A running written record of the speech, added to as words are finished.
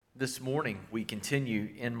This morning, we continue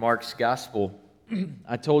in Mark's Gospel.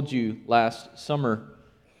 I told you last summer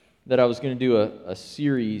that I was going to do a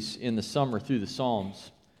series in the summer through the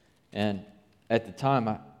Psalms. And at the time,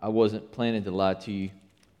 I wasn't planning to lie to you,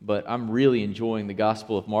 but I'm really enjoying the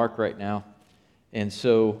Gospel of Mark right now. And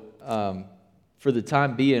so, for the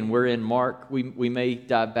time being, we're in Mark. We may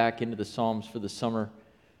dive back into the Psalms for the summer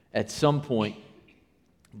at some point,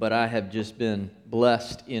 but I have just been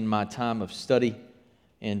blessed in my time of study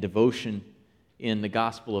and devotion in the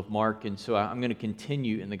Gospel of Mark. And so I'm going to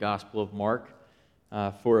continue in the Gospel of Mark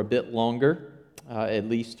for a bit longer, at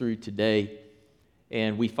least through today.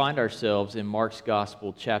 And we find ourselves in Mark's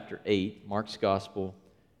Gospel, chapter 8. Mark's Gospel,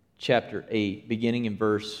 chapter 8, beginning in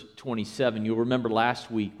verse 27. You'll remember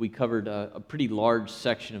last week we covered a pretty large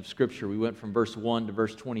section of Scripture. We went from verse 1 to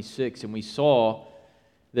verse 26, and we saw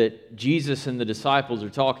that Jesus and the disciples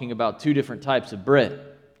are talking about two different types of bread.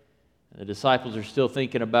 The disciples are still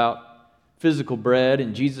thinking about physical bread,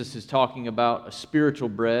 and Jesus is talking about a spiritual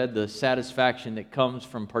bread, the satisfaction that comes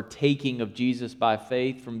from partaking of Jesus by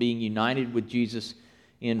faith, from being united with Jesus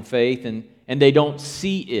in faith, and they don't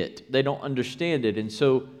see it, they don't understand it. And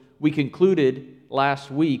so we concluded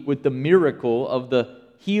last week with the miracle of the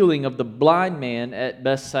healing of the blind man at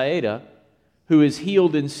Bethsaida, who is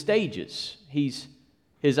healed in stages.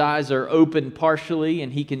 His eyes are open partially,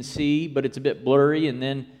 and he can see, but it's a bit blurry, and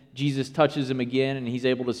then Jesus touches him again, and he's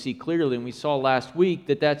able to see clearly. And we saw last week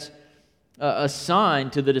that that's a sign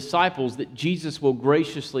to the disciples that Jesus will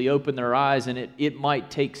graciously open their eyes, and it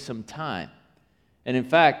might take some time. And in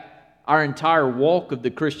fact, our entire walk of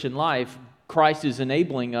the Christian life, Christ is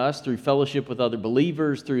enabling us through fellowship with other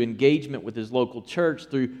believers, through engagement with His local church,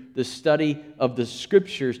 through the study of the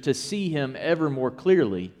Scriptures to see Him ever more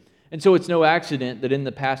clearly. And so it's no accident that in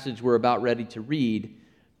the passage we're about ready to read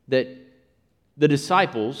that the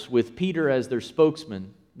disciples, with Peter as their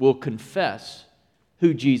spokesman, will confess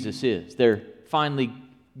who Jesus is. They're finally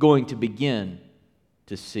going to begin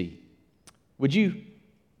to see. Would you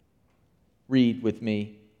read with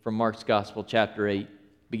me from Mark's Gospel, chapter 8,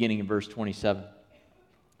 beginning in verse 27?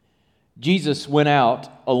 Jesus went out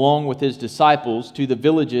along with His disciples to the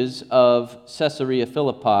villages of Caesarea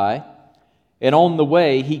Philippi, and on the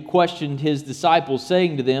way He questioned His disciples,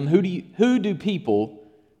 saying to them, Who do people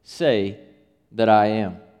say that I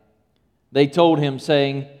am? They told Him,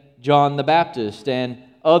 saying, John the Baptist, and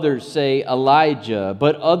others say Elijah,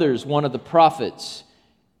 but others one of the prophets.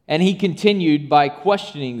 And He continued by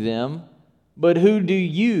questioning them, But who do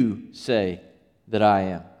you say that I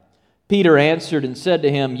am? Peter answered and said to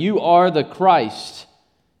Him, You are the Christ.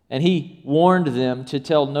 And He warned them to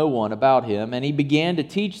tell no one about Him. And He began to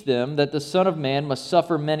teach them that the Son of Man must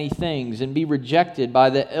suffer many things, and be rejected by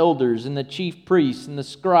the elders and the chief priests and the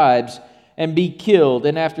scribes, and be killed,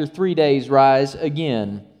 and after 3 days rise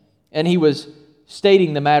again. And He was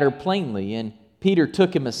stating the matter plainly, and Peter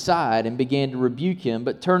took Him aside and began to rebuke him.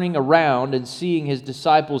 But turning around and seeing His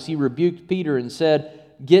disciples, He rebuked Peter and said,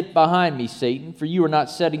 Get behind me, Satan, for you are not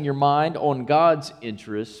setting your mind on God's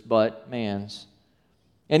interests, but man's.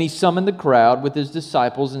 And He summoned the crowd with His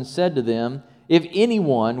disciples and said to them, If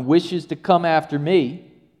anyone wishes to come after me,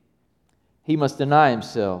 he must deny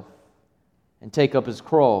himself and take up his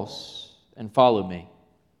cross and follow me.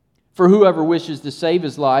 For whoever wishes to save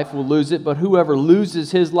his life will lose it, but whoever loses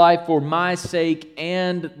his life for my sake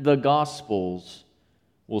and the gospel's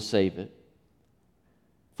will save it.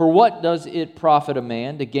 For what does it profit a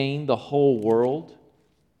man to gain the whole world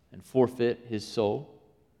and forfeit his soul?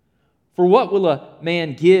 For what will a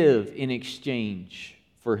man give in exchange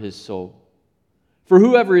for his soul? For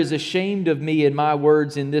whoever is ashamed of me and my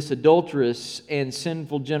words in this adulterous and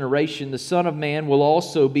sinful generation, the Son of Man will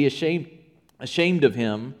also be ashamed of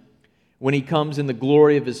him when He comes in the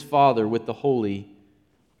glory of His Father with the holy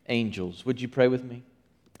angels. Would you pray with me?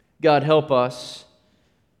 God, help us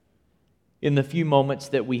in the few moments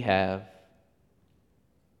that we have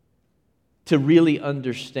to really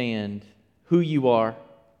understand who You are,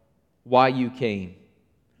 why You came,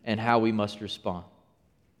 and how we must respond.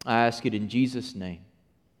 I ask it in Jesus' name.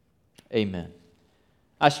 Amen.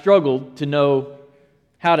 I struggled to know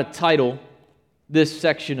how to title this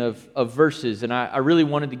section of verses, and I really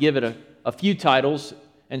wanted to give it a few titles,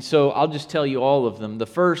 and so I'll just tell you all of them. The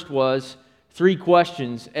first was 3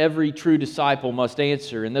 questions every true disciple must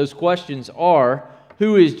answer, and those questions are,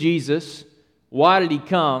 who is Jesus? Why did He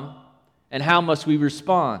come? And how must we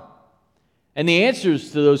respond? And the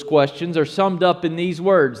answers to those questions are summed up in these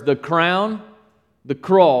words: the crown, the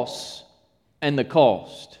cross, and the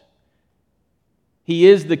cost. He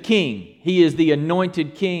is the King. He is the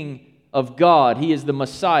anointed King of God. He is the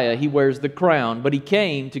Messiah. He wears the crown, but He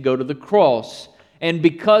came to go to the cross. And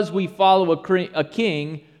because we follow a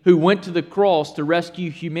king who went to the cross to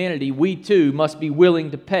rescue humanity, we too must be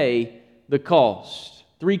willing to pay the cost.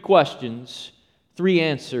 3 questions, 3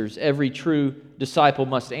 answers every true disciple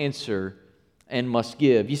must answer and must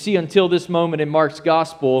give. You see, until this moment in Mark's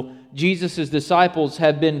gospel, Jesus' disciples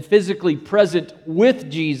have been physically present with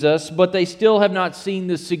Jesus, but they still have not seen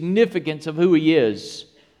the significance of who He is,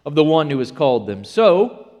 of the one who has called them.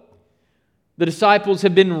 So, the disciples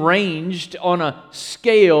have been ranged on a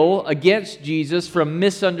scale against Jesus from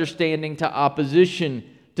misunderstanding to opposition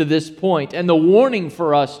to this point. And the warning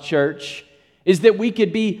for us, church, is that we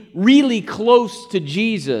could be really close to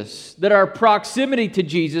Jesus, that our proximity to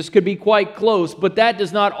Jesus could be quite close, but that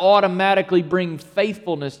does not automatically bring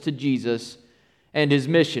faithfulness to Jesus and His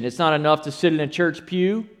mission. It's not enough to sit in a church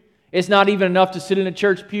pew. It's not even enough to sit in a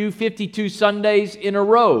church pew 52 Sundays in a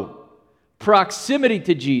row. Proximity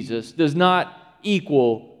to Jesus does not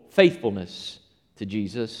equal faithfulness to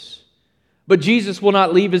Jesus. But Jesus will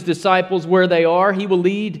not leave His disciples where they are. He will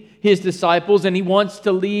lead His disciples, and He wants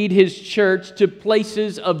to lead His church to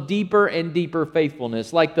places of deeper and deeper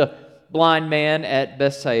faithfulness. Like the blind man at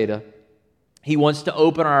Bethsaida, He wants to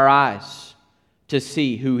open our eyes to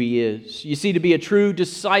see who He is. You see, to be a true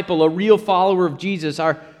disciple, a real follower of Jesus,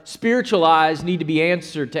 our spiritual eyes need to be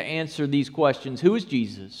answered to answer these questions. Who is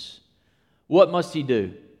Jesus? What must He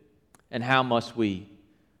do? And how must we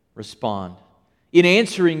respond? In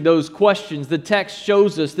answering those questions, the text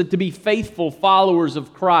shows us that to be faithful followers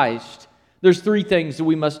of Christ, there's 3 things that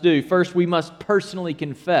we must do. First, we must personally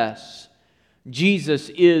confess Jesus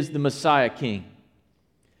is the Messiah King.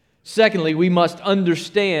 Secondly, we must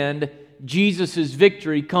understand Jesus'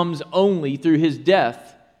 victory comes only through His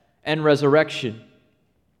death and resurrection.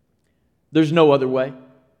 There's no other way.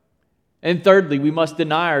 And thirdly, we must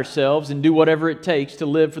deny ourselves and do whatever it takes to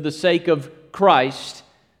live for the sake of Christ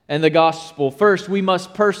and the gospel. First, we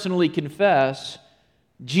must personally confess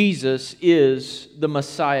Jesus is the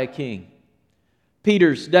Messiah King.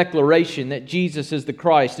 Peter's declaration that Jesus is the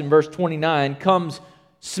Christ in verse 29 comes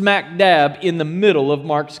smack dab in the middle of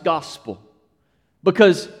Mark's gospel,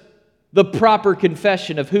 because the proper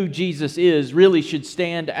confession of who Jesus is really should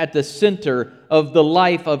stand at the center of the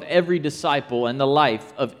life of every disciple and the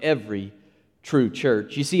life of every true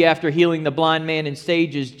church. You see, after healing the blind man in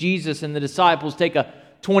stages, Jesus and the disciples take a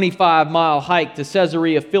 25-mile hike to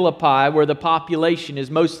Caesarea Philippi, where the population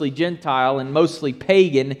is mostly Gentile and mostly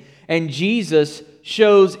pagan, and Jesus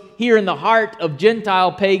shows here in the heart of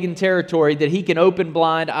Gentile pagan territory that He can open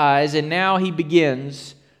blind eyes, and now He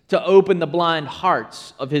begins to open the blind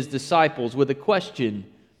hearts of His disciples with a question: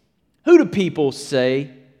 who do people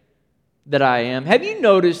say that I am? Have you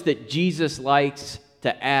noticed that Jesus likes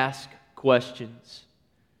to ask questions?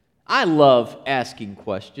 I love asking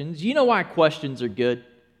questions. You know why questions are good?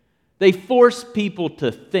 They force people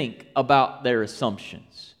to think about their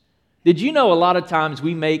assumptions. Did you know a lot of times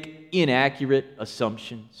we make inaccurate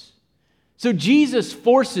assumptions? So Jesus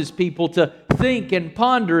forces people to think and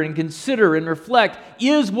ponder and consider and reflect,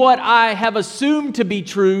 is what I have assumed to be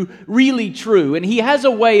true really true? And He has a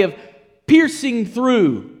way of piercing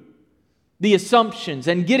through the assumptions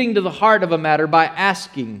and getting to the heart of a matter by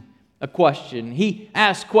asking a question. He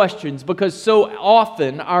asks questions because so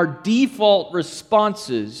often our default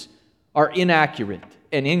responses are inaccurate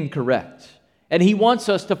and incorrect. And He wants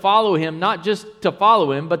us to follow Him, not just to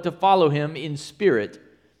follow Him, but to follow Him in spirit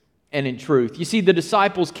and in truth. You see, the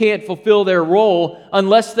disciples can't fulfill their role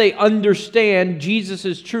unless they understand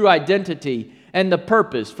Jesus' true identity and the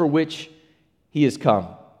purpose for which He has come.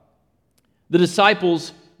 The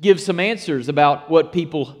disciples give some answers about what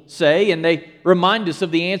people say, and they remind us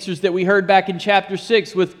of the answers that we heard back in chapter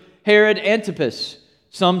 6 with Herod Antipas.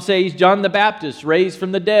 Some say He's John the Baptist, raised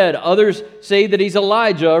from the dead. Others say that He's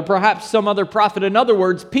Elijah or perhaps some other prophet. In other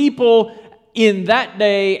words, people in that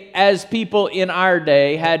day, as people in our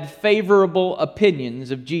day, had favorable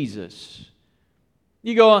opinions of Jesus.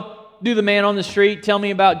 You go, do the man on the street, tell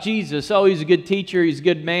me about Jesus. Oh, He's a good teacher, He's a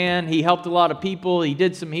good man, He helped a lot of people, He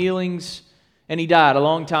did some healings, and He died a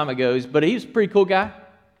long time ago. But He was a pretty cool guy.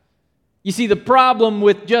 You see, the problem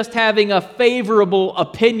with just having a favorable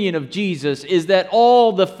opinion of Jesus is that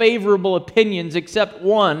all the favorable opinions except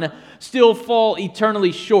one still fall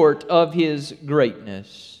eternally short of His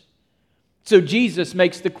greatness. So Jesus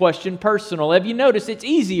makes the question personal. Have you noticed it's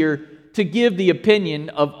easier to give the opinion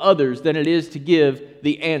of others than it is to give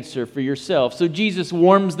the answer for yourself? So Jesus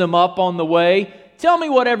warms them up on the way. Tell me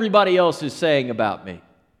what everybody else is saying about me.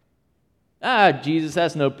 Jesus,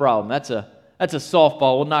 that's no problem. That's a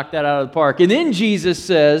softball. We'll knock that out of the park. And then Jesus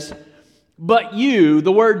says, but you,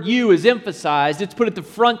 the word you is emphasized. It's put at the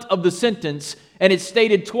front of the sentence. And it's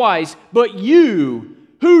stated twice, but you,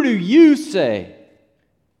 who do you say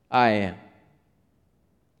I am?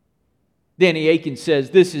 Danny Akin says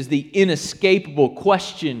this is the inescapable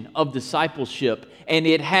question of discipleship, and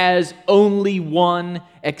it has only one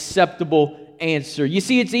acceptable answer. You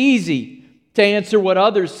see, it's easy to answer what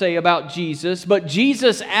others say about Jesus, but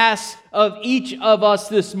Jesus asks of each of us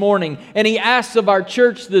this morning, and He asks of our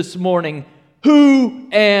church this morning, who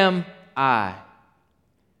am I?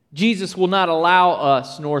 Jesus will not allow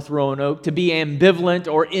us, North Roanoke, to be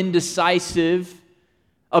ambivalent or indecisive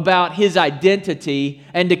about His identity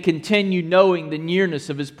and to continue knowing the nearness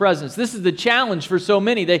of His presence. This is the challenge for so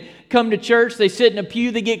many. They come to church, they sit in a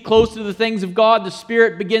pew, they get close to the things of God, the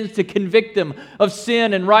Spirit begins to convict them of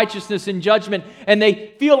sin and righteousness and judgment, and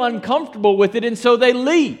they feel uncomfortable with it, and so they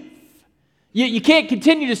leave. You can't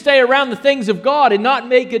continue to stay around the things of God and not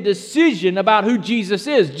make a decision about who Jesus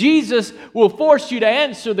is. Jesus will force you to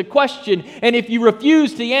answer the question, and if you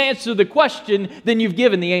refuse to answer the question, then you've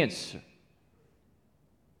given the answer.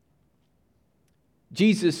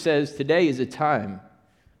 Jesus says today is a time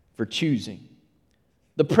for choosing.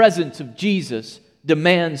 The presence of Jesus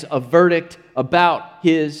demands a verdict about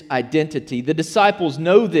His identity. The disciples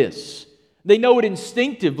know this. They know it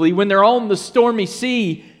instinctively when they're on the stormy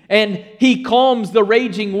sea and He calms the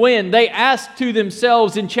raging wind. They ask to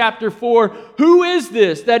themselves in chapter 4, who is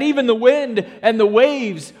this that even the wind and the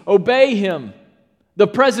waves obey Him? The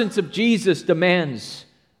presence of Jesus demands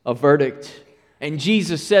a verdict. And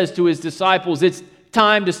Jesus says to His disciples, it's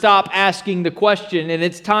time to stop asking the question, and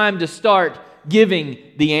it's time to start giving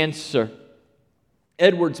the answer.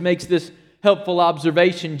 Edwards makes this helpful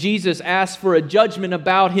observation. Jesus asks for a judgment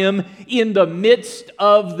about Him in the midst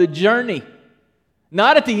of the journey.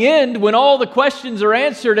 Not at the end when all the questions are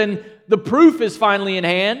answered and the proof is finally in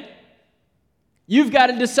hand. You've got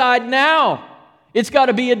to decide now. It's got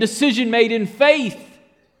to be a decision made in faith.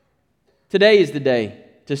 Today is the day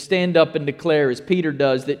to stand up and declare, as Peter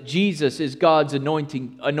does, that Jesus is God's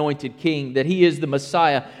anointed King, that He is the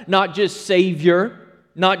Messiah, not just Savior,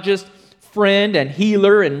 not just friend and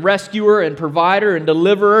healer and rescuer and provider and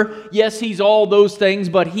deliverer. Yes, He's all those things,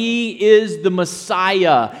 but He is the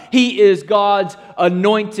Messiah. He is God's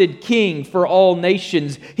anointed King for all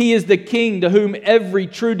nations. He is the King to whom every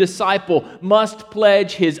true disciple must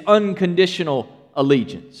pledge his unconditional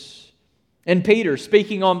allegiance. And Peter,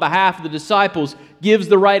 speaking on behalf of the disciples, gives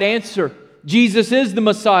the right answer. Jesus is the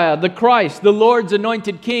Messiah, the Christ, the Lord's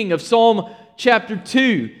anointed King of Psalm chapter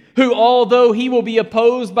 2, who, although He will be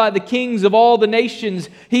opposed by the kings of all the nations,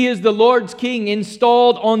 He is the Lord's King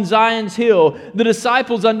installed on Zion's hill. The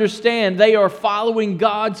disciples understand they are following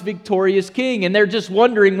God's victorious King, and they're just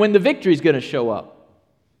wondering when the victory is going to show up.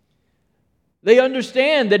 They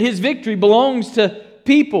understand that His victory belongs to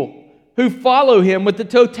people who follow Him with the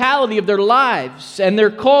totality of their lives and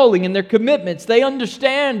their calling and their commitments. They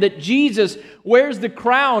understand that Jesus wears the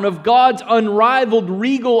crown of God's unrivaled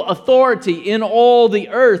regal authority in all the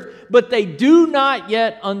earth, but they do not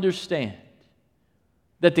yet understand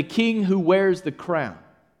that the King who wears the crown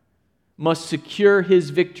must secure His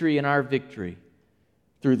victory and our victory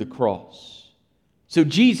through the cross. So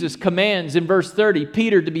Jesus commands in verse 30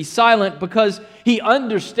 Peter to be silent because he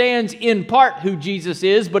understands in part who Jesus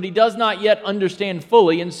is, but he does not yet understand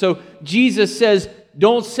fully. And so Jesus says,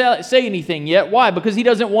 don't say anything yet. Why? Because he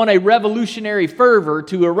doesn't want a revolutionary fervor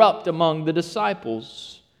to erupt among the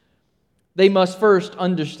disciples. They must first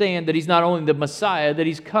understand that He's not only the Messiah, that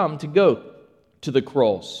He's come to go to the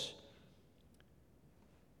cross.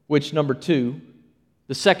 Which, number two,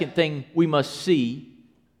 the second thing we must see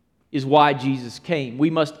is why Jesus came. We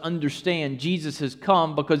must understand Jesus has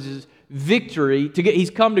come because His victory, He's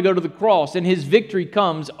come to go to the cross, and His victory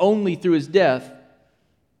comes only through His death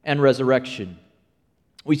and resurrection.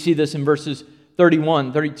 We see this in verses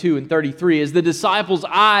 31, 32, and 33. As the disciples'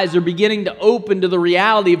 eyes are beginning to open to the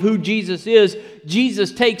reality of who Jesus is,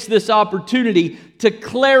 Jesus takes this opportunity to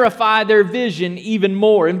clarify their vision even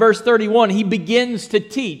more. In verse 31, He begins to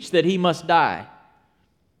teach that He must die.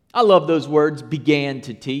 I love those words, began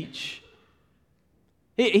to teach.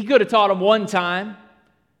 He could have taught them one time.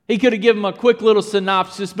 He could have given them a quick little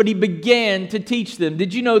synopsis, but He began to teach them.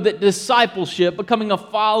 Did you know that discipleship, becoming a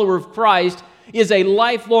follower of Christ, is a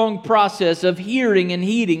lifelong process of hearing and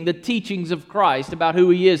heeding the teachings of Christ about who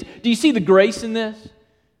He is? Do you see the grace in this?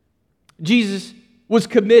 Jesus was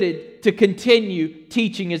committed to continue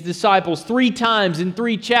teaching His disciples. 3 times in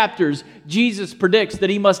 3 chapters, Jesus predicts that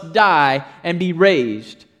He must die and be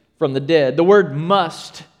raised from the dead. The word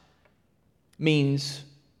must means,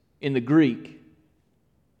 in the Greek,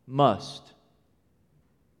 must.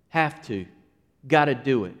 Have to. Got to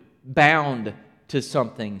do it. Bound to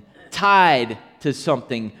something. Tied to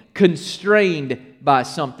something, constrained by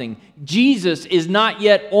something. Jesus is not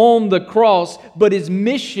yet on the cross, but his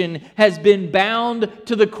mission has been bound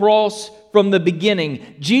to the cross from the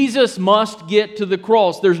beginning. Jesus must get to the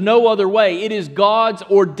cross. There's no other way. It is God's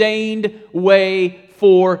ordained way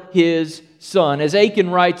for his Son. As Aiken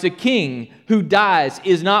writes, a king who dies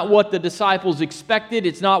is not what the disciples expected,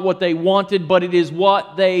 it's not what they wanted, but it is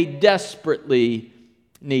what they desperately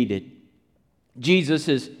needed. Jesus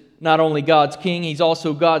is not only God's king, he's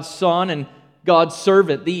also God's Son and God's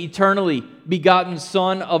servant, the eternally begotten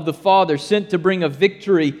Son of the Father, sent to bring a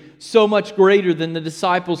victory so much greater than the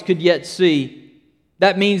disciples could yet see.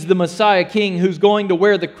 That means the Messiah King who's going to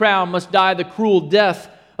wear the crown must die the cruel death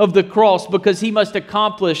of the cross, because he must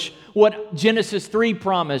accomplish what Genesis 3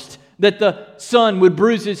 promised, that the Son would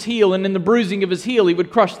bruise his heel, and in the bruising of his heel he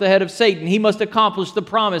would crush the head of Satan. He must accomplish the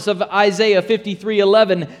promise of Isaiah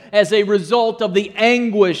 53:11 as a result of the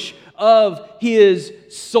anguish of his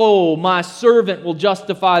soul. My servant will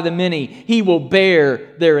justify the many. He will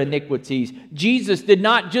bear their iniquities. Jesus did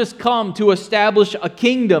not just come to establish a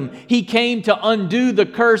kingdom. He came to undo the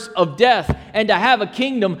curse of death and to have a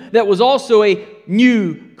kingdom that was also a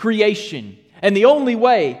new creation. And the only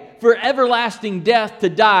way for everlasting death to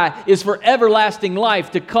die is for everlasting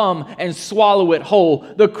life to come and swallow it whole.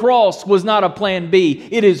 The cross was not a plan B.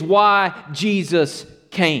 It is why Jesus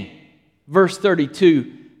came. Verse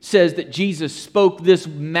 32 says that Jesus spoke this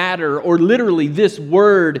matter, or literally this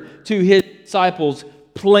word, to his disciples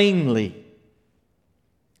plainly.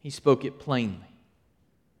 He spoke it plainly.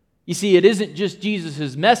 You see, it isn't just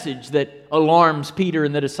Jesus' message that alarms Peter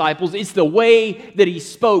and the disciples. It's the way that he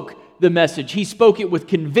spoke the message. He spoke it with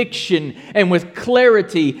conviction and with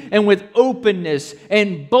clarity and with openness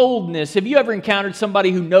and boldness. Have you ever encountered somebody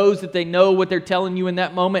who knows that they know what they're telling you in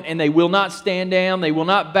that moment, and they will not stand down, they will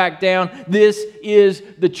not back down? This is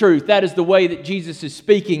the truth. That is the way that Jesus is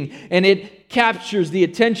speaking, and it captures the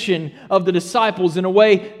attention of the disciples in a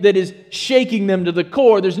way that is shaking them to the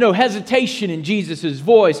core. There's no hesitation in Jesus'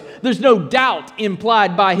 voice. There's no doubt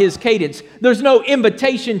implied by his cadence. There's no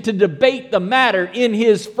invitation to debate the matter in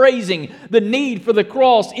his phrasing. The need for the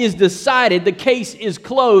cross is decided. The case is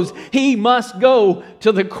closed. He must go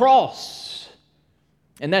to the cross.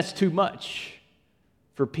 And that's too much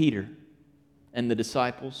for Peter and the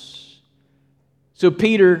disciples. So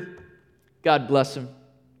Peter, God bless him,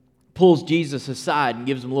 pulls Jesus aside and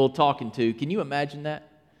gives him a little talking to. Can you imagine that?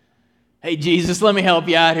 Hey, Jesus, let me help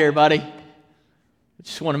you out here, buddy. I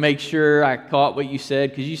just want to make sure I caught what you said,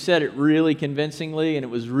 because you said it really convincingly, and it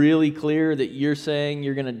was really clear that you're saying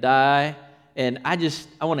you're going to die. And I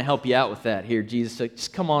want to help you out with that here, Jesus. So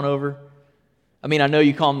just come on over. I mean, I know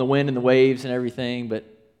you calm the wind and the waves and everything, but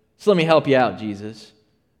just let me help you out, Jesus.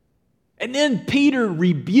 And then Peter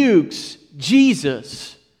rebukes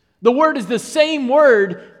Jesus. The word is the same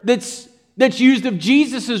word that's used of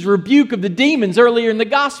Jesus' rebuke of the demons earlier in the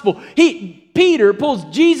gospel. Peter pulls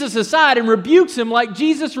Jesus aside and rebukes him like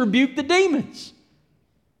Jesus rebuked the demons.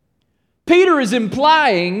 Peter is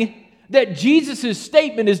implying that Jesus'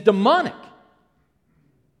 statement is demonic.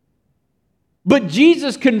 But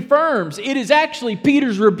Jesus confirms it is actually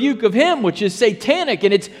Peter's rebuke of him, which is satanic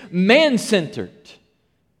and it's man-centered.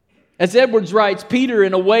 As Edwards writes, Peter,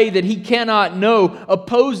 in a way that he cannot know,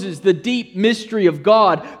 opposes the deep mystery of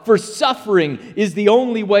God, for suffering is the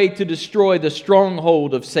only way to destroy the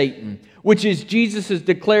stronghold of Satan, which is Jesus'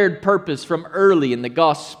 declared purpose from early in the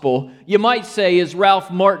gospel. You might say, as Ralph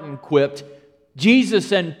Martin quipped,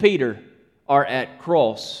 Jesus and Peter are at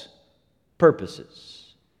cross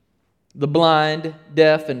purposes. The blind,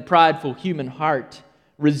 deaf, and prideful human heart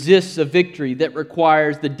resists a victory that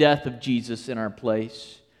requires the death of Jesus in our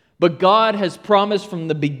place. But God has promised from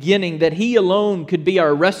the beginning that He alone could be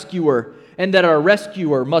our rescuer, and that our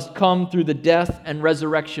rescuer must come through the death and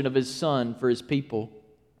resurrection of His Son for His people.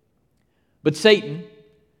 But Satan,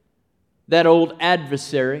 that old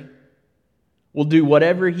adversary, will do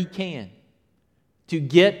whatever he can to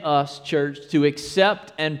get us, church, to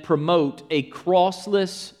accept and promote a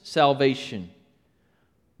crossless salvation.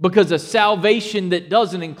 Because a salvation that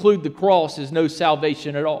doesn't include the cross is no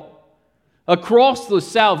salvation at all. A crossless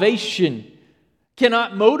salvation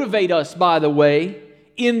cannot motivate us, by the way,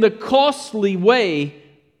 in the costly way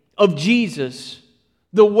of Jesus.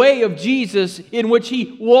 The way of Jesus in which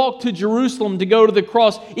He walked to Jerusalem to go to the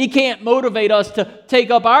cross. He can't motivate us to take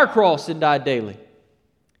up our cross and die daily.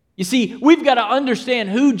 You see, we've got to understand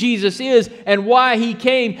who Jesus is and why He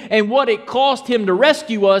came and what it cost Him to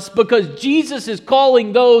rescue us, because Jesus is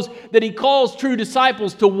calling those that He calls true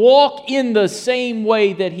disciples to walk in the same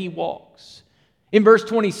way that He walks. In verse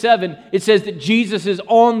 27, it says that Jesus is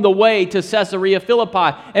on the way to Caesarea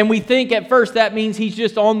Philippi. And we think at first that means he's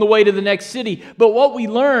just on the way to the next city. But what we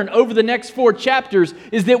learn over the next 4 chapters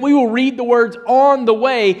is that we will read the words on the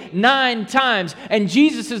way 9 times. And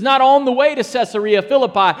Jesus is not on the way to Caesarea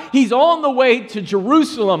Philippi. He's on the way to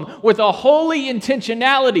Jerusalem with a holy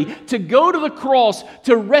intentionality to go to the cross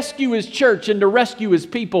to rescue his church and to rescue his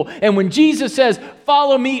people. And when Jesus says,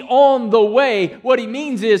 "Follow me on the way," what he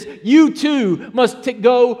means is you too must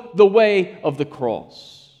go the way of the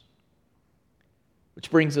cross. Which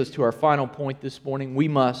brings us to our final point this morning. We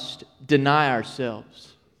must deny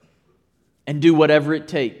ourselves and do whatever it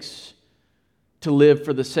takes to live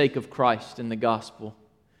for the sake of Christ and the gospel.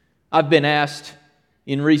 I've been asked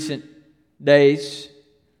in recent days,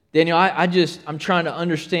 Daniel, I'm trying to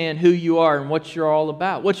understand who you are and what you're all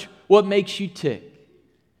about. What makes you tick?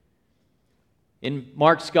 In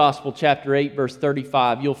Mark's Gospel, chapter 8, verse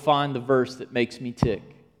 35, you'll find the verse that makes me tick.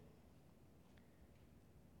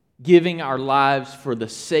 Giving our lives for the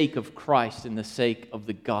sake of Christ and the sake of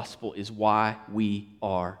the gospel is why we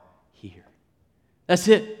are here. That's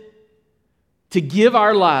it. To give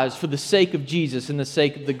our lives for the sake of Jesus and the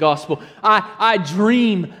sake of the gospel. I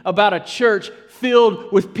dream about a church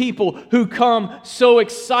filled with people who come so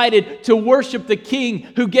excited to worship the King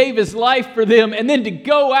who gave his life for them, and then to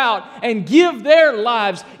go out and give their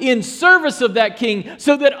lives in service of that King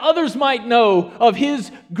so that others might know of his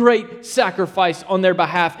great sacrifice on their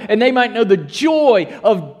behalf, and they might know the joy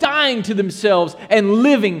of dying to themselves and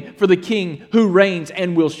living for the King who reigns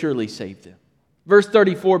and will surely save them. Verse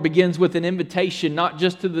 34 begins with an invitation not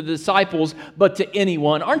just to the disciples but to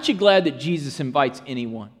anyone. Aren't you glad that Jesus invites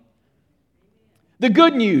anyone? The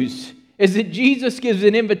good news is that Jesus gives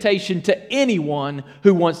an invitation to anyone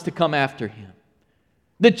who wants to come after him.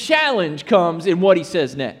 The challenge comes in what he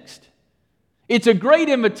says next. It's a great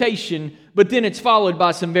invitation, but then it's followed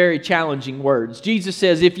by some very challenging words. Jesus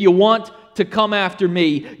says, if you want to come after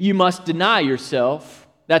me, you must deny yourself.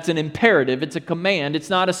 That's an imperative. It's a command.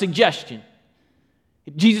 It's not a suggestion.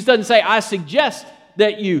 Jesus doesn't say, I suggest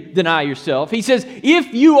that you deny yourself. He says,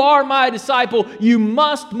 if you are my disciple, you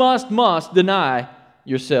must deny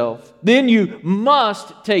yourself. Then you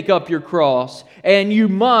must take up your cross and you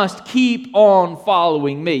must keep on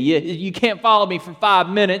following me. You can't follow me for 5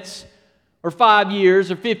 minutes or 5 years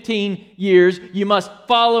or 15 years. You must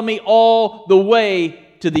follow me all the way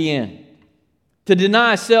to the end. To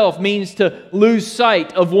deny self means to lose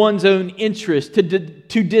sight of one's own interest, to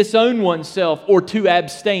disown oneself, or to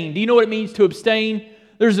abstain. Do you know what it means to abstain?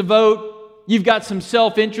 There's a vote. You've got some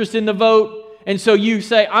self-interest in the vote. And so you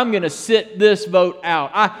say, I'm going to sit this vote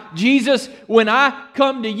out. Jesus, when I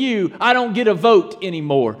come to you, I don't get a vote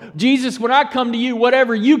anymore. Jesus, when I come to you,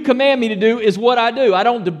 whatever you command me to do is what I do. I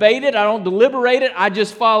don't debate it. I don't deliberate it. I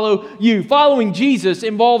just follow you. Following Jesus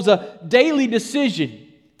involves a daily decision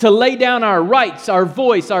to lay down our rights, our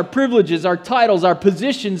voice, our privileges, our titles, our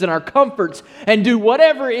positions, and our comforts, and do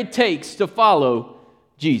whatever it takes to follow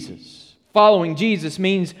Jesus. Following Jesus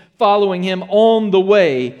means following him on the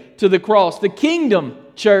way to the cross. The kingdom,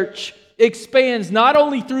 church, expands not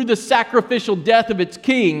only through the sacrificial death of its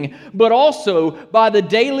king, but also by the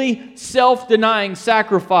daily self-denying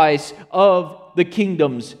sacrifice of the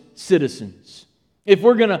kingdom's citizens. If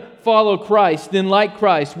we're going to follow Christ, then like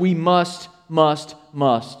Christ, we must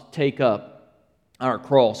take up our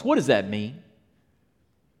cross. What does that mean?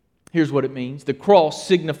 Here's what it means. The cross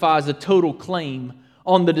signifies a total claim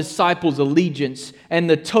on the disciples' allegiance and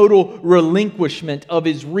the total relinquishment of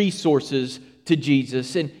his resources to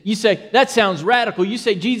Jesus. And you say, that sounds radical. You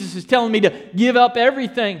say, Jesus is telling me to give up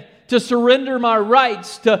everything, to surrender my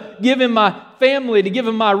rights, to give him my family, to give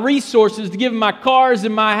him my resources, to give him my cars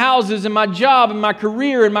and my houses and my job and my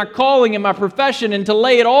career and my calling and my profession, and to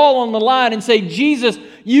lay it all on the line and say, Jesus,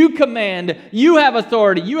 you command, you have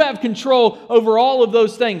authority, you have control over all of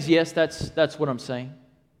those things. Yes, that's what I'm saying.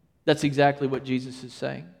 That's exactly what Jesus is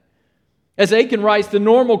saying. As Aiken writes, the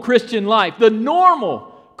normal Christian life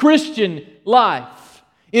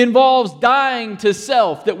involves dying to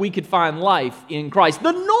self that we could find life in Christ.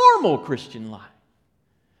 The normal Christian life.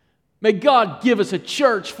 May God give us a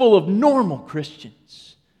church full of normal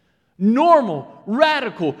Christians. Normal,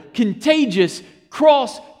 radical, contagious,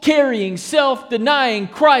 cross-carrying, self-denying,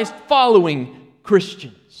 Christ-following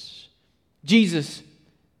Christians. Jesus,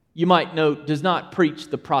 you might note, does not preach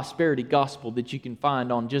the prosperity gospel that you can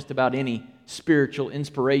find on just about any spiritual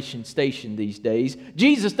inspiration station these days.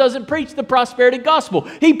 Jesus doesn't preach the prosperity gospel.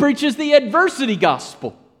 He preaches the adversity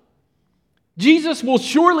gospel. Jesus will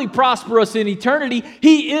surely prosper us in eternity.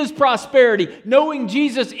 He is prosperity. Knowing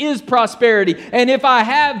Jesus is prosperity. And if I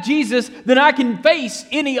have Jesus, then I can face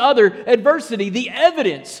any other adversity. The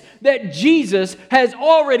evidence that Jesus has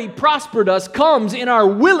already prospered us comes in our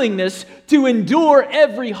willingness to endure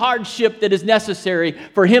every hardship that is necessary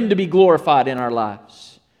for Him to be glorified in our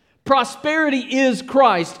lives. Prosperity is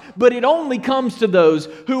Christ, but it only comes to those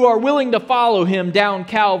who are willing to follow Him down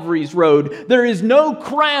Calvary's road. There is no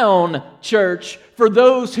crown, church, for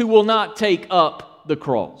those who will not take up the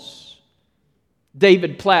cross.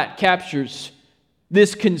 David Platt captures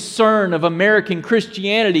this concern of American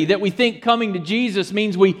Christianity, that we think coming to Jesus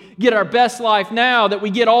means we get our best life now, that we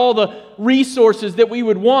get all the resources that we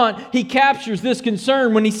would want. He captures this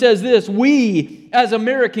concern when he says this: we, as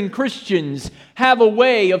American Christians, have a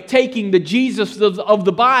way of taking the Jesus of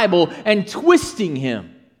the Bible and twisting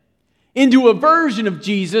Him into a version of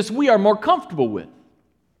Jesus we are more comfortable with.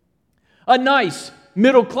 A nice,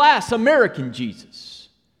 middle-class American Jesus.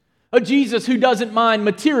 A Jesus who doesn't mind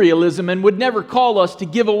materialism and would never call us to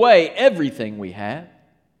give away everything we have.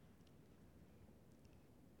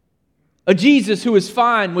 A Jesus who is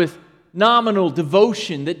fine with nominal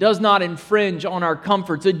devotion that does not infringe on our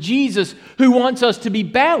comforts. A Jesus who wants us to be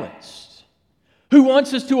balanced. Who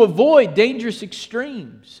wants us to avoid dangerous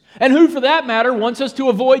extremes. And who, for that matter, wants us to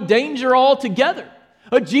avoid danger altogether.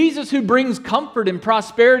 A Jesus who brings comfort and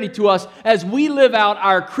prosperity to us as we live out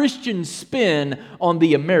our Christian spin on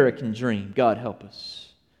the American dream. God help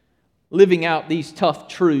us. Living out these tough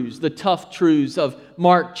truths, the tough truths of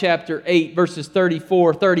Mark chapter 8, verses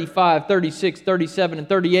 34, 35, 36, 37, and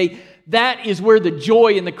 38. That is where the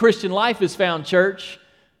joy in the Christian life is found, church.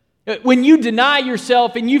 When you deny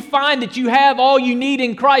yourself and you find that you have all you need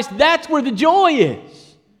in Christ, that's where the joy is.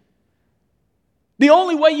 The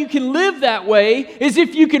only way you can live that way is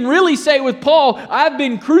if you can really say with Paul, I've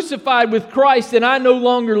been crucified with Christ and I no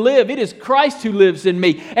longer live. It is Christ who lives in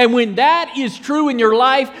me. And when that is true in your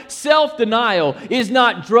life, self-denial is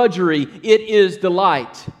not drudgery, it is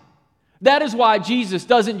delight. That is why Jesus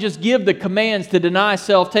doesn't just give the commands to deny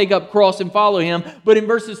self, take up cross, and follow Him, but in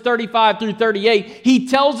verses 35 through 38, He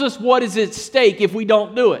tells us what is at stake if we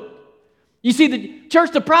don't do it. You see,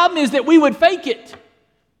 the problem is that we would fake it.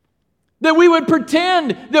 That we would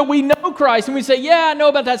pretend that we know Christ and we say, yeah, I know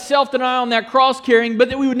about that self-denial and that cross-carrying, but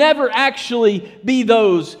that we would never actually be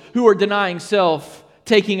those who are denying self,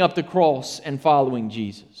 taking up the cross, and following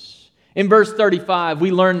Jesus. In verse 35,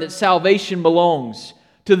 we learn that salvation belongs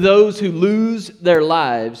to those who lose their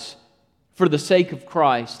lives for the sake of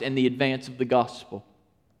Christ and the advance of the gospel.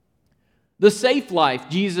 The safe life,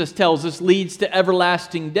 Jesus tells us, leads to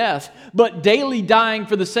everlasting death, but daily dying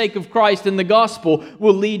for the sake of Christ and the gospel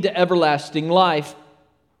will lead to everlasting life.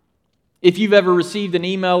 If you've ever received an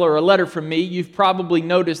email or a letter from me, you've probably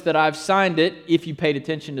noticed that I've signed it, if you paid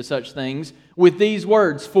attention to such things, with these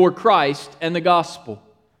words: for Christ and the gospel.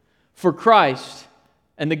 For Christ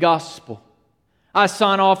and the gospel. I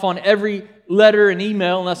sign off on every letter and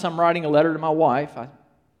email, unless I'm writing a letter to my wife. I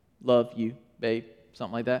love you, babe,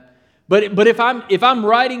 something like that. But if I'm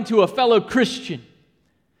writing to a fellow Christian,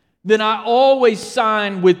 then I always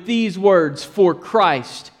sign with these words: for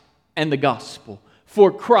Christ and the gospel.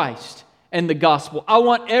 For Christ and the gospel. I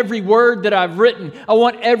want every word that I've written. I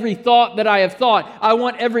want every thought that I have thought. I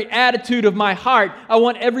want every attitude of my heart. I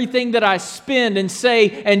want everything that I spend and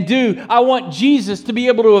say and do. I want Jesus to be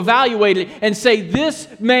able to evaluate it and say, this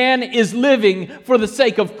man is living for the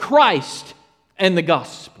sake of Christ and the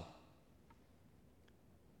gospel.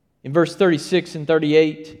 In verse 36 and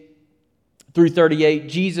 38 through 38,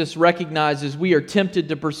 Jesus recognizes we are tempted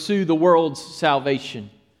to pursue the world's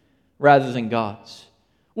salvation rather than God's.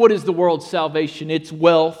 What is the world's salvation? It's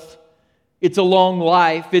wealth. It's a long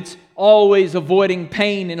life. It's always avoiding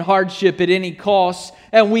pain and hardship at any cost.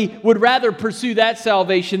 And we would rather pursue that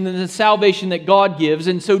salvation than the salvation that God gives.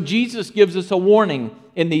 And so Jesus gives us a warning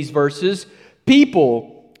in these verses.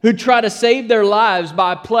 People who try to save their lives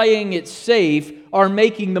by playing it safe are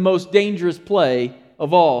making the most dangerous play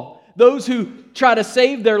of all. Those who try to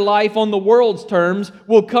save their life on the world's terms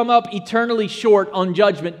will come up eternally short on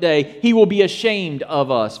Judgment Day. He will be ashamed of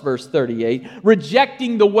us, verse 38.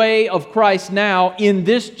 Rejecting the way of Christ now in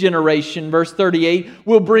this generation, verse 38,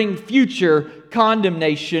 will bring future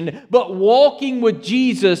condemnation, but walking with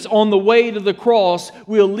Jesus on the way to the cross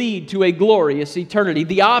will lead to a glorious eternity.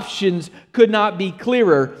 The options could not be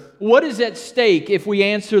clearer. What is at stake if we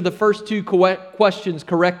answer the first two questions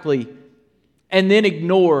correctly and then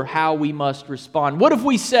ignore how we must respond? What if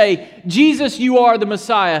we say, Jesus, you are the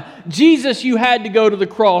Messiah. Jesus, you had to go to the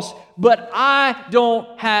cross, but I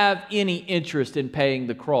don't have any interest in paying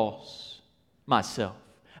the cross myself.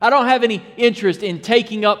 I don't have any interest in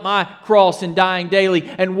taking up my cross and dying daily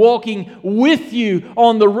and walking with you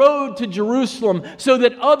on the road to Jerusalem so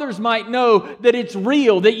that others might know that it's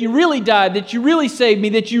real, that you really died, that you really saved me,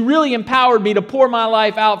 that you really empowered me to pour my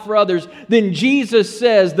life out for others. Then Jesus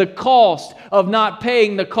says the cost of not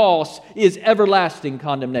paying the cost is everlasting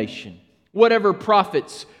condemnation. Whatever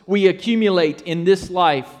profits we accumulate in this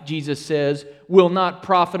life, Jesus says, will not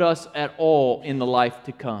profit us at all in the life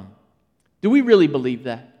to come. Do we really believe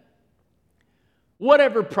that?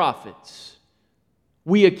 Whatever profits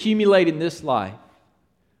we accumulate in this life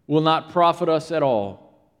will not profit us at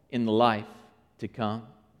all in the life to come.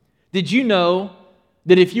 Did you know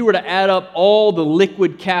that if you were to add up all the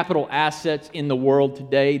liquid capital assets in the world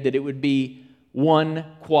today, that it would be $1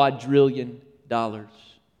 quadrillion?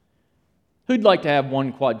 Who'd like to have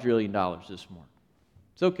 $1 quadrillion this morning?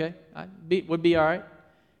 It's okay. Would be all right.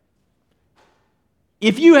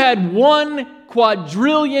 If you had $1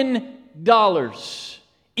 quadrillion,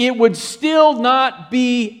 it would still not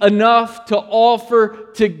be enough to offer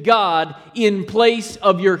to God in place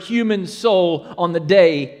of your human soul on the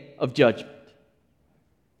day of judgment.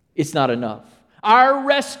 It's not enough. Our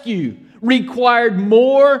rescue required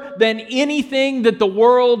more than anything that the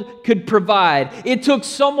world could provide. It took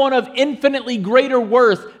someone of infinitely greater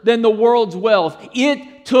worth than the world's wealth.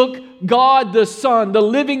 It took God the Son, the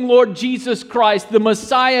living Lord Jesus Christ, the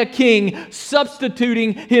Messiah King,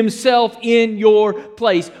 substituting Himself in your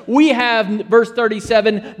place. We have, verse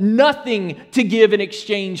 37, nothing to give in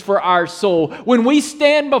exchange for our soul. When we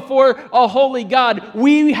stand before a holy God,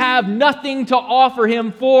 we have nothing to offer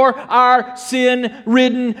Him for our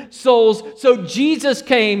sin-ridden souls. So Jesus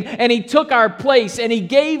came and He took our place and He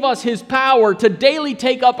gave us His power to daily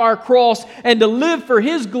take up our cross and to live for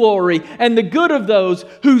His glory and the good of those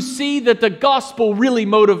who see that the gospel really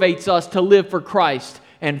motivates us to live for Christ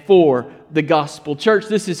and for the gospel. Church,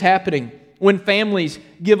 this is happening when families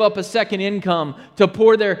give up a second income to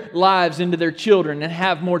pour their lives into their children and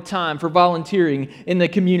have more time for volunteering in the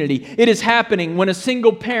community. It is happening when a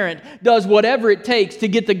single parent does whatever it takes to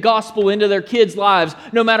get the gospel into their kids' lives,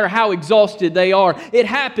 no matter how exhausted they are. It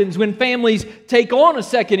happens when families take on a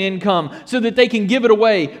second income so that they can give it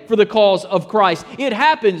away for the cause of Christ. It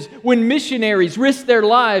happens when missionaries risk their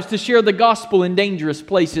lives to share the gospel in dangerous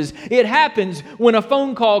places. It happens when a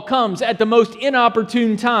phone call comes at the most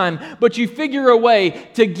inopportune time, but you figure a way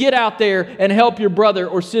to get out there and help your brother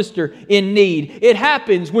or sister in need. It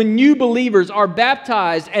happens when new believers are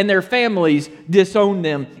baptized and their families disown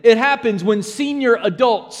them. It happens when senior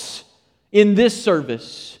adults in this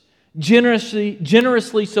service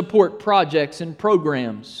generously support projects and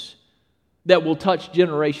programs that will touch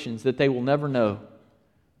generations that they will never know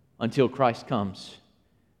until Christ comes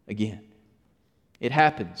again. It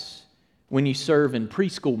happens when you serve in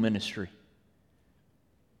preschool ministry.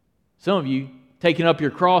 Some of you taking up your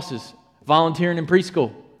crosses, volunteering in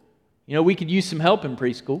preschool. You know, we could use some help in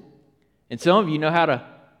preschool. And some of you know how to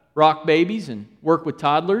rock babies and work with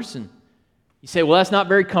toddlers. And you say, well, that's not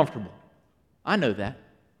very comfortable. I know that.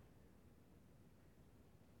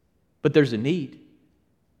 But there's a need.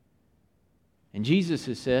 And Jesus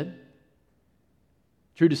has said,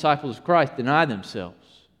 true disciples of Christ deny themselves.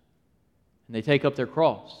 And they take up their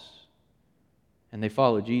cross. And they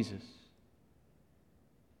follow Jesus.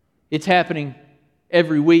 It's happening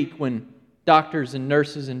every week when doctors and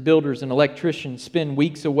nurses and builders and electricians spend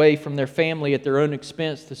weeks away from their family at their own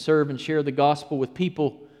expense to serve and share the gospel with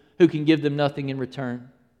people who can give them nothing in return.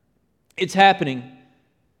 It's happening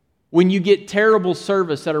when you get terrible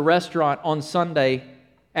service at a restaurant on Sunday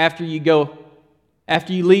after you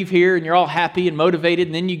leave here and you're all happy and motivated,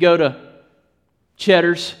 and then you go to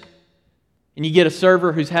Cheddar's and you get a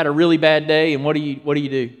server who's had a really bad day, and what do you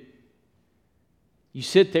do? You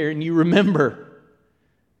sit there and you remember,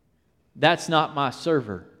 that's not my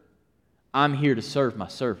server. I'm here to serve my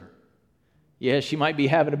server. Yeah, she might be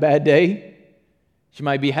having a bad day. She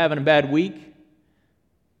might be having a bad week.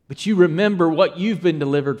 But you remember what you've been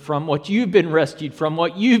delivered from, what you've been rescued from,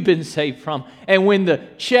 what you've been saved from. And when the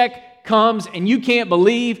check comes and you can't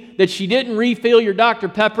believe that she didn't refill your Dr.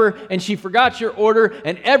 Pepper and she forgot your order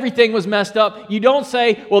and everything was messed up, you don't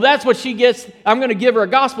say, well, that's what she gets. I'm going to give her a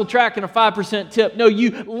gospel tract and a 5% tip. No,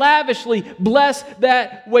 you lavishly bless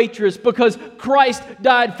that waitress because Christ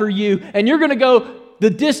died for you, and you're going to go the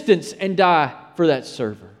distance and die for that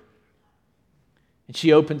server. And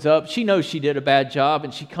she opens up. She knows she did a bad job,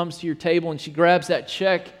 and she comes to your table and she grabs that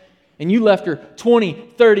check. And you left her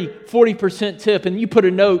 20, 30, 40% tip, and you put a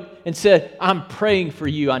note and said, I'm praying for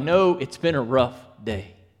you. I know it's been a rough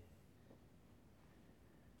day.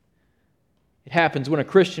 It happens when a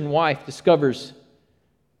Christian wife discovers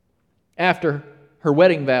after her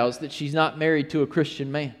wedding vows that she's not married to a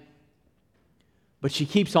Christian man. But she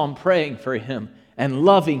keeps on praying for him and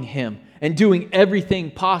loving him and doing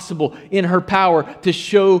everything possible in her power to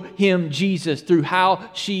show him Jesus through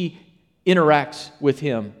how she interacts with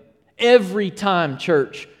him. Every time,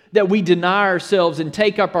 church, that we deny ourselves and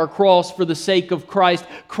take up our cross for the sake of Christ,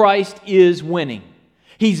 Christ is winning.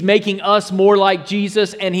 He's making us more like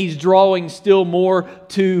Jesus, and He's drawing still more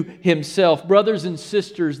to Himself. Brothers and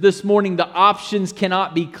sisters, this morning the options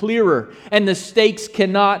cannot be clearer and the stakes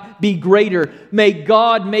cannot be greater. May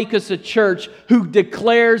God make us a church who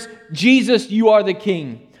declares, Jesus, you are the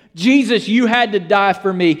King. Jesus, you had to die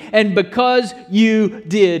for me, and because you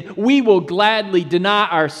did, we will gladly deny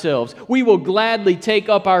ourselves. We will gladly take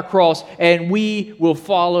up our cross, and we will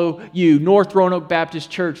follow you. North Roanoke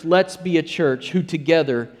Baptist Church, let's be a church who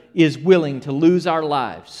together is willing to lose our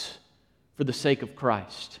lives for the sake of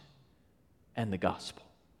Christ and the gospel.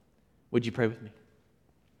 Would you pray with me?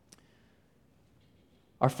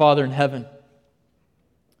 Our Father in heaven,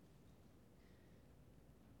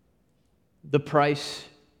 the price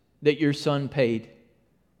that your Son paid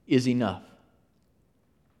is enough.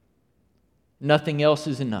 Nothing else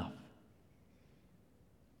is enough.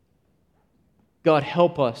 God,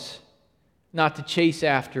 help us not to chase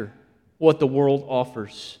after what the world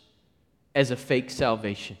offers as a fake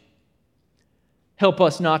salvation. Help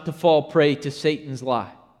us not to fall prey to Satan's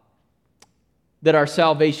lie that our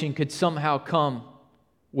salvation could somehow come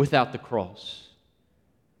without the cross.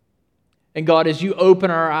 And God, as you open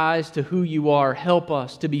our eyes to who you are, help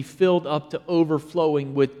us to be filled up to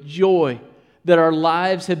overflowing with joy that our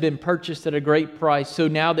lives have been purchased at a great price, so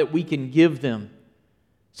now that we can give them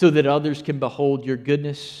so that others can behold your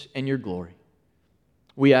goodness and your glory.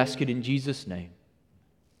 We ask it in Jesus' name.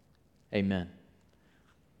 Amen.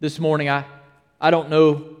 This morning, I don't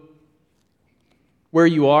know where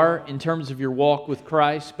you are in terms of your walk with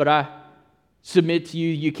Christ, but I submit to you,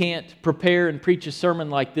 you can't prepare and preach a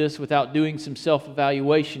sermon like this without doing some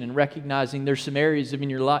self-evaluation and recognizing there's some areas in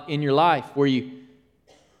your life where you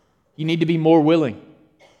need to be more willing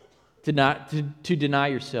to deny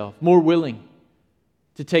yourself, more willing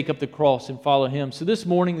to take up the cross and follow Him. So this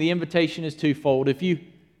morning, the invitation is twofold. If you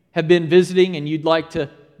have been visiting and you'd like to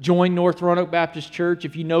join North Roanoke Baptist Church,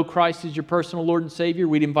 if you know Christ as your personal Lord and Savior,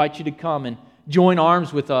 we'd invite you to come and join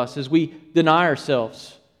arms with us as we deny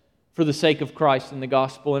ourselves for the sake of Christ and the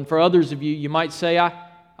gospel. And for others of you, you might say,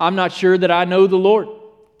 I'm not sure that I know the Lord.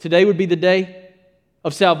 Today would be the day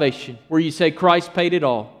of salvation, where you say, Christ paid it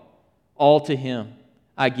all to Him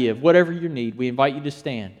I give. Whatever your need, we invite you to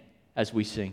stand as we sing.